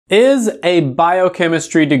Is a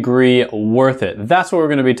biochemistry degree worth it? That's what we're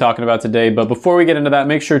going to be talking about today. But before we get into that,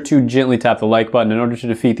 make sure to gently tap the like button in order to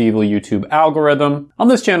defeat the evil YouTube algorithm. On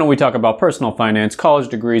this channel, we talk about personal finance, college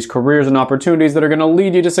degrees, careers, and opportunities that are going to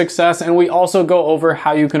lead you to success. And we also go over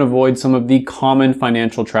how you can avoid some of the common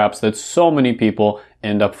financial traps that so many people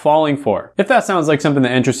end up falling for. If that sounds like something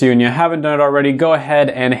that interests you and you haven't done it already, go ahead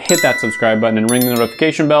and hit that subscribe button and ring the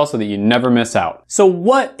notification bell so that you never miss out. So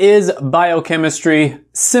what is biochemistry?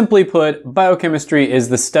 Simply put, biochemistry is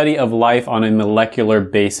the study of life on a molecular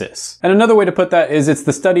basis. And another way to put that is it's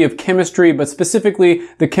the study of chemistry, but specifically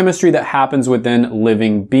the chemistry that happens within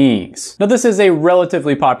living beings. Now this is a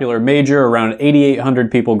relatively popular major. Around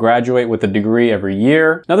 8,800 people graduate with a degree every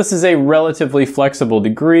year. Now this is a relatively flexible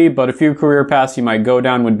degree, but a few career paths you might go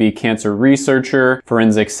down would be cancer researcher,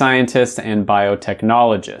 forensic scientist, and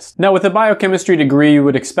biotechnologist. Now with a biochemistry degree, you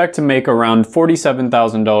would expect to make around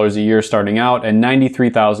 $47,000 a year starting out and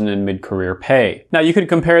 $93,000 in mid-career pay. Now you could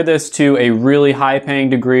compare this to a really high-paying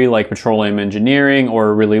degree like petroleum engineering or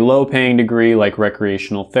a really low-paying degree like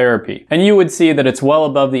recreational therapy. And you would see that it's well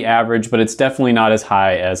above the average, but it's definitely not as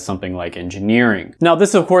high as something like engineering. Now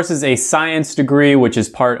this of course is a science degree, which is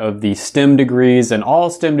part of the STEM degrees, and all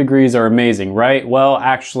STEM degrees are amazing, right? Well,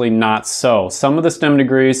 actually not so. Some of the STEM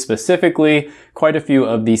degrees, specifically quite a few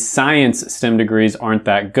of the science STEM degrees, aren't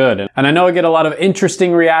that good. And I know I get a lot of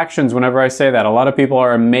interesting reactions whenever I say that. A lot of people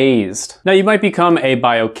are amazed. Now you might become a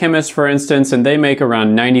biochemist, for instance, and they make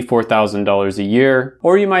around $94,000 a year.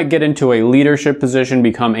 Or you might get into a leadership position,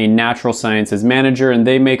 become a natural sciences manager, and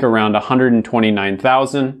they make around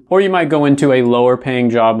 $129,000. Or you might go into a lower paying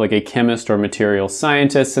job like a chemist or material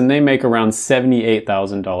scientist, and they make around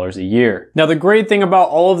 $78,000 a year. Now the great thing about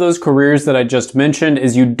all of those careers that I just mentioned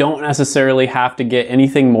is you don't necessarily have to get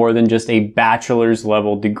anything more than just a bachelor's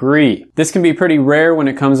level degree. This can be pretty rare when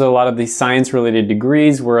it comes to a lot of the science related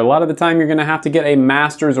degrees, where a lot of the time you're going to have to get a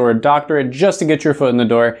master's or a doctorate just to get your foot in the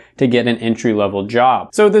door to get an entry level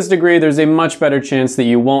job. So with this degree, there's a much better chance that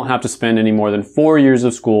you won't have to spend any more than 4 years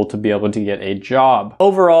of school to be able to get a job.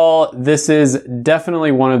 Overall, this is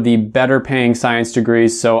definitely one of the better paying science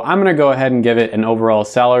degrees, so I'm going to go ahead and give it an overall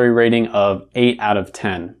salary rating of 8 out of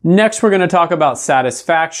 10. Next, we're going to talk about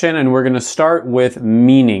satisfaction, and we're going to start with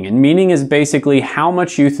meaning. And meaning is basically how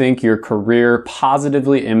much you think your career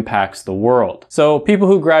positively impacts the world. So people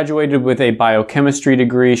who graduated with a biochemistry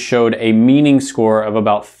degree showed a meaning score of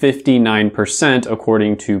about 59%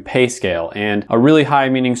 according to payscale. And a really high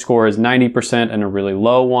meaning score is 90% and a really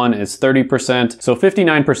low one is 30%. So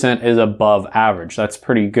 59% is above average. That's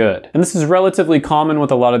pretty good. And this is relatively common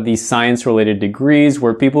with a lot of these science related degrees,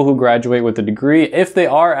 where people who graduate with a degree, if they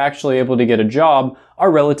are actually able to get a job, are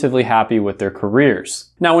relatively happy with their careers.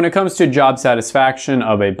 Now, when it comes to job satisfaction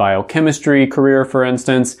of a biochemistry career, for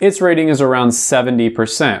instance, its rating is around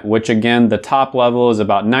 70%, which again, the top level is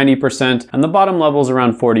about 90% and the bottom level is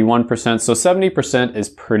around 41%, so 70% is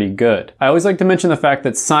pretty good. I always like to mention the fact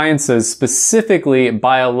that sciences, specifically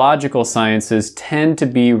biological sciences, tend to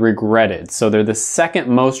be regretted. So they're the second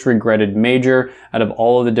most regretted major out of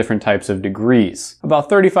all of the different types of degrees. About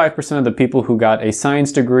 35% of the people who got a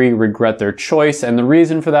science degree regret their choice, and the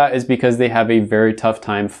reason for that is because they have a very tough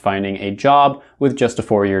time finding a job with just a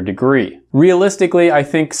 4-year degree. Realistically, I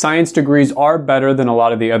think science degrees are better than a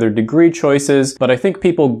lot of the other degree choices, but I think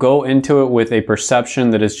people go into it with a perception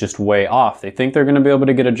that is just way off. They think they're going to be able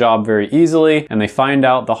to get a job very easily, and they find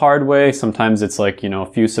out the hard way, sometimes it's like, a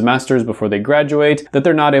few semesters before they graduate, that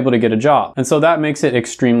they're not able to get a job. And so that makes it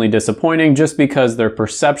extremely disappointing, just because their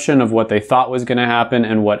perception of what they thought was going to happen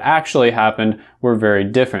and what actually happened were very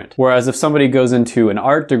different. Whereas if somebody goes into an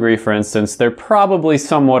art degree, for instance, they're probably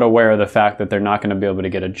somewhat aware of the fact that they're not going to be able to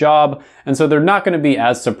get a job, and so they're not going to be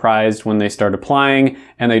as surprised when they start applying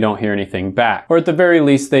and they don't hear anything back. Or at the very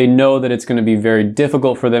least, they know that it's going to be very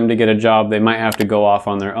difficult for them to get a job. They might have to go off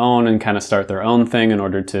on their own and kind of start their own thing in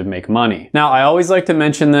order to make money. Now, I always like to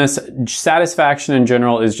mention this, satisfaction in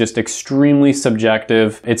general is just extremely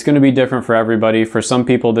subjective. It's going to be different for everybody. For some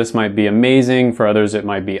people, this might be amazing. For others, it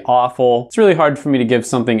might be awful. It's really hard for me to give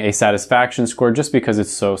something a satisfaction score just because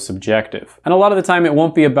it's so subjective. And a lot of the time, it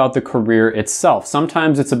won't be about the career itself.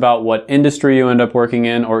 Sometimes it's about what industry you end up working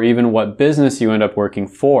in, or even what business you end up working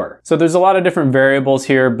for. So there's a lot of different variables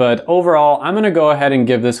here, but overall, I'm going to go ahead and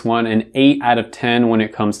give this one an 8 out of 10 when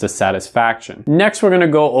it comes to satisfaction. Next, we're going to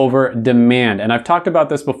go over demand. And I've talked about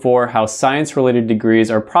this before, how science-related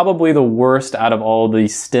degrees are probably the worst out of all the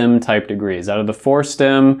STEM type degrees. Out of the 4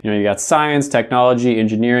 STEM, you got science, technology,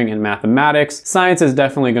 engineering, and mathematics. Science is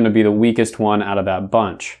definitely going to be the weakest one out of that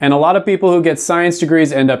bunch. And a lot of people who get science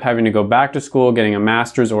degrees end up having to go back to school, getting a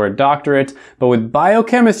master's or a doctorate. But with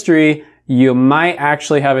biochemistry, you might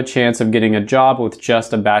actually have a chance of getting a job with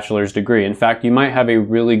just a bachelor's degree. In fact, you might have a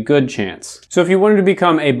really good chance. So if you wanted to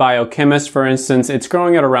become a biochemist, for instance, it's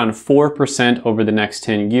growing at around 4% over the next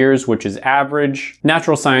 10 years, which is average.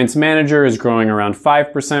 Natural science manager is growing around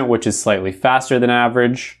 5%, which is slightly faster than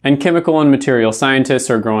average. And chemical and material scientists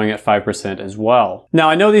are growing at 5% as well. Now,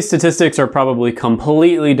 I know these statistics are probably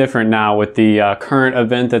completely different now with the current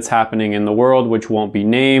event that's happening in the world, which won't be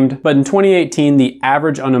named. But in 2018, the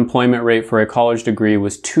average unemployment rate for a college degree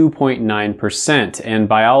was 2.9%, and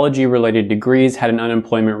biology-related degrees had an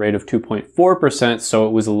unemployment rate of 2.4%, so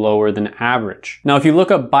it was lower than average. Now, if you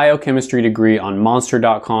look up biochemistry degree on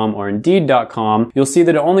monster.com or indeed.com, you'll see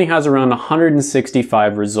that it only has around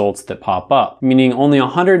 165 results that pop up, meaning only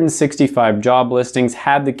 165 job listings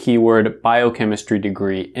had the keyword biochemistry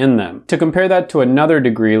degree in them. To compare that to another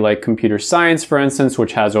degree like computer science, for instance,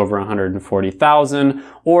 which has over 140,000,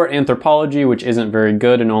 or anthropology, which isn't very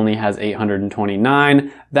good and only has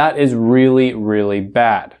 829, that is really, really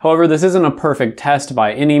bad. However, this isn't a perfect test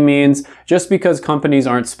by any means. Just because companies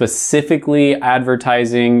aren't specifically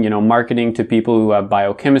advertising, marketing to people who have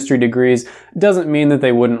biochemistry degrees, doesn't mean that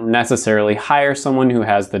they wouldn't necessarily hire someone who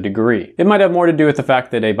has the degree. It might have more to do with the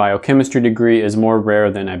fact that a biochemistry degree is more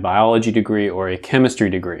rare than a biology degree or a chemistry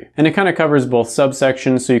degree. And it kind of covers both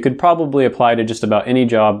subsections, so you could probably apply to just about any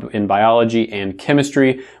job in biology and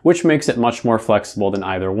chemistry, which makes it much more flexible than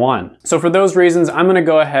either one. So for those reasons, I'm going to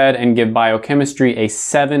go ahead and give biochemistry a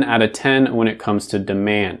 7 out of 10 when it comes to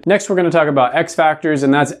demand. Next, we're going to talk about X factors,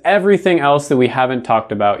 and that's everything else that we haven't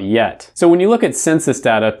talked about yet. So when you look at census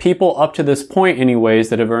data, people up to this point anyways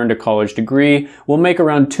that have earned a college degree will make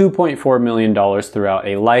around $2.4 million throughout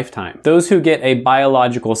a lifetime. Those who get a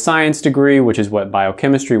biological science degree, which is what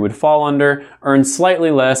biochemistry would fall under, earn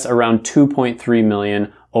slightly less, around $2.3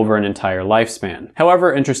 million over an entire lifespan.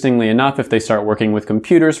 However, interestingly enough, if they start working with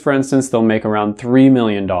computers, for instance, they'll make around $3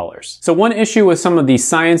 million. So one issue with some of these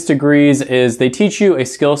science degrees is they teach you a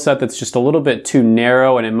skill set that's just a little bit too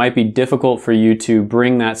narrow, and it might be difficult for you to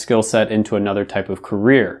bring that skill set into another type of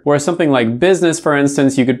career. Whereas something like business, for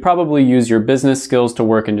instance, you could probably use your business skills to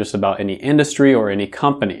work in just about any industry or any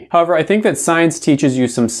company. However, I think that science teaches you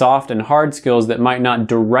some soft and hard skills that might not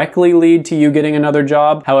directly lead to you getting another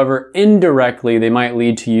job. However, indirectly, they might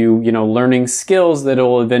lead to you, learning skills that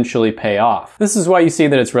will eventually pay off. This is why you see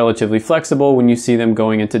that it's relatively flexible when you see them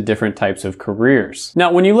going into different types of careers.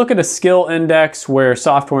 Now, when you look at a skill index where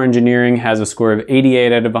software engineering has a score of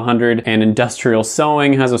 88 out of 100 and industrial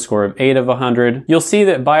sewing has a score of 8 of 100, you'll see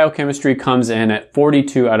that biochemistry comes in at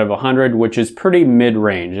 42 out of 100, which is pretty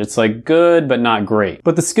mid-range. It's like good, but not great.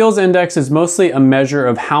 But the skills index is mostly a measure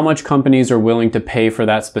of how much companies are willing to pay for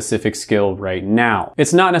that specific skill right now.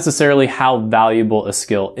 It's not necessarily how valuable a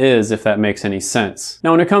skill is, if that makes any sense.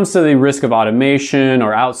 Now, when it comes to the risk of automation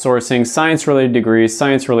or outsourcing, science-related degrees,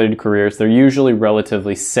 science-related careers, they're usually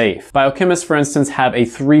relatively safe. Biochemists, for instance, have a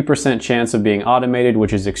 3% chance of being automated,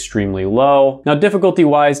 which is extremely low. Now,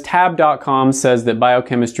 difficulty-wise, tab.com says that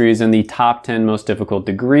biochemistry is in the top 10 most difficult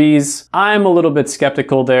degrees. I'm a little bit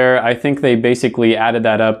skeptical there. I think they basically added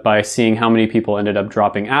that up by seeing how many people ended up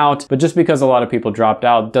dropping out, but just because a lot of people dropped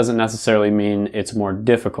out doesn't necessarily mean it's more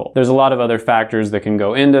difficult. There's a lot of other factors that can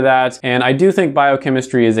go into that, and I do think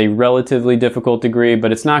biochemistry is a relatively difficult degree,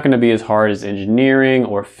 but it's not going to be as hard as engineering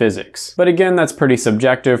or physics. But again, that's pretty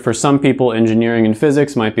subjective. For some people, engineering and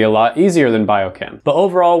physics might be a lot easier than biochem. But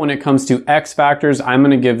overall, when it comes to X factors, I'm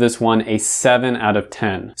going to give this one a 7 out of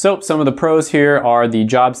 10. So some of the pros here are the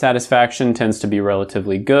job satisfaction tends to be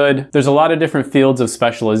relatively good. There's a lot of different fields of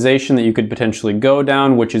specialization that you could potentially go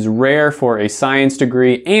down, which is rare for a science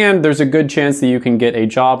degree, and there's a good chance that you can get a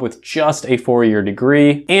job with just a 4-year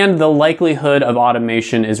degree, and the likelihood of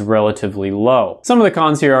automation is relatively low. Some of the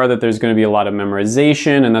cons here are that there's going to be a lot of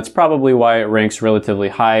memorization, and that's probably why it ranks relatively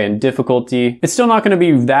high in difficulty. It's still not going to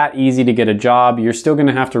be that easy to get a job. You're still going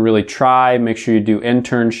to have to really try, make sure you do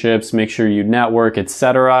internships, make sure you network,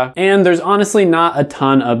 etc. And there's honestly not a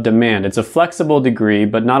ton of demand. It's a flexible degree,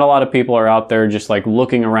 but not a lot of people are out there just like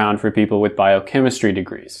looking around for people with biochemistry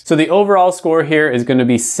degrees. So the overall score here is going to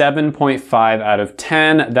be 7.5 out of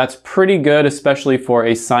 10. That's pretty good, especially for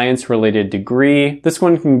a science-related degree. This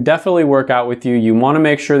one can definitely work out with you. You want to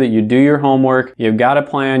make sure that you do your homework, you've got a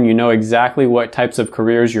plan, you know exactly what types of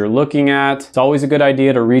careers you're looking at. It's always a good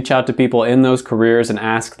idea to reach out to people in those careers and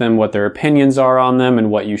ask them what their opinions are on them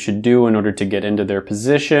and what you should do in order to get into their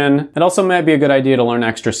position. It also might be a good idea to learn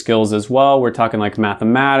extra skills as well. We're talking like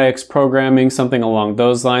mathematics, programming, something along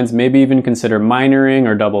those lines. Maybe even consider minoring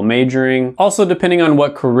or double majoring. Also, depending on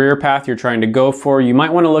what career path you're trying to go for, you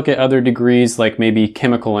might want to look at other degrees like maybe maybe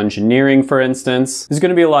chemical engineering, for instance. There's going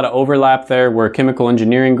to be a lot of overlap there where chemical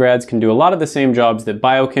engineering grads can do a lot of the same jobs that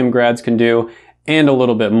biochem grads can do and a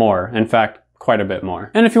little bit more. In fact, quite a bit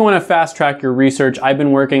more. And if you want to fast track your research, I've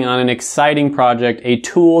been working on an exciting project, a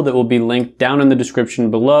tool that will be linked down in the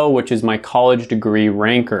description below, which is my college degree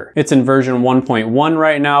ranker. It's in version 1.1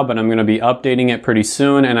 right now, but I'm going to be updating it pretty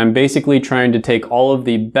soon. And I'm basically trying to take all of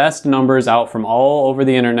the best numbers out from all over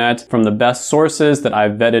the internet, from the best sources that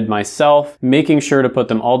I've vetted myself, making sure to put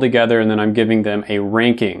them all together, and then I'm giving them a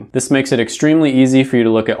ranking. This makes it extremely easy for you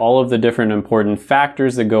to look at all of the different important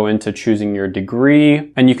factors that go into choosing your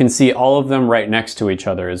degree, and you can see all of them right next to each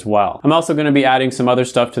other as well. I'm also going to be adding some other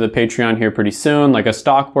stuff to the Patreon here pretty soon, like a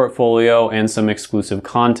stock portfolio and some exclusive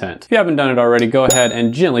content. If you haven't done it already, go ahead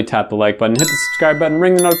and gently tap the like button, hit the subscribe button,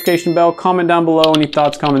 ring the notification bell, comment down below any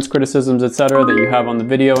thoughts, comments, criticisms, etc. that you have on the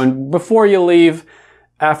video. And before you leave,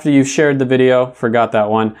 after you've shared the video, forgot that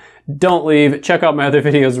one, don't leave. Check out my other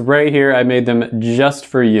videos right here. I made them just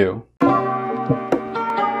for you.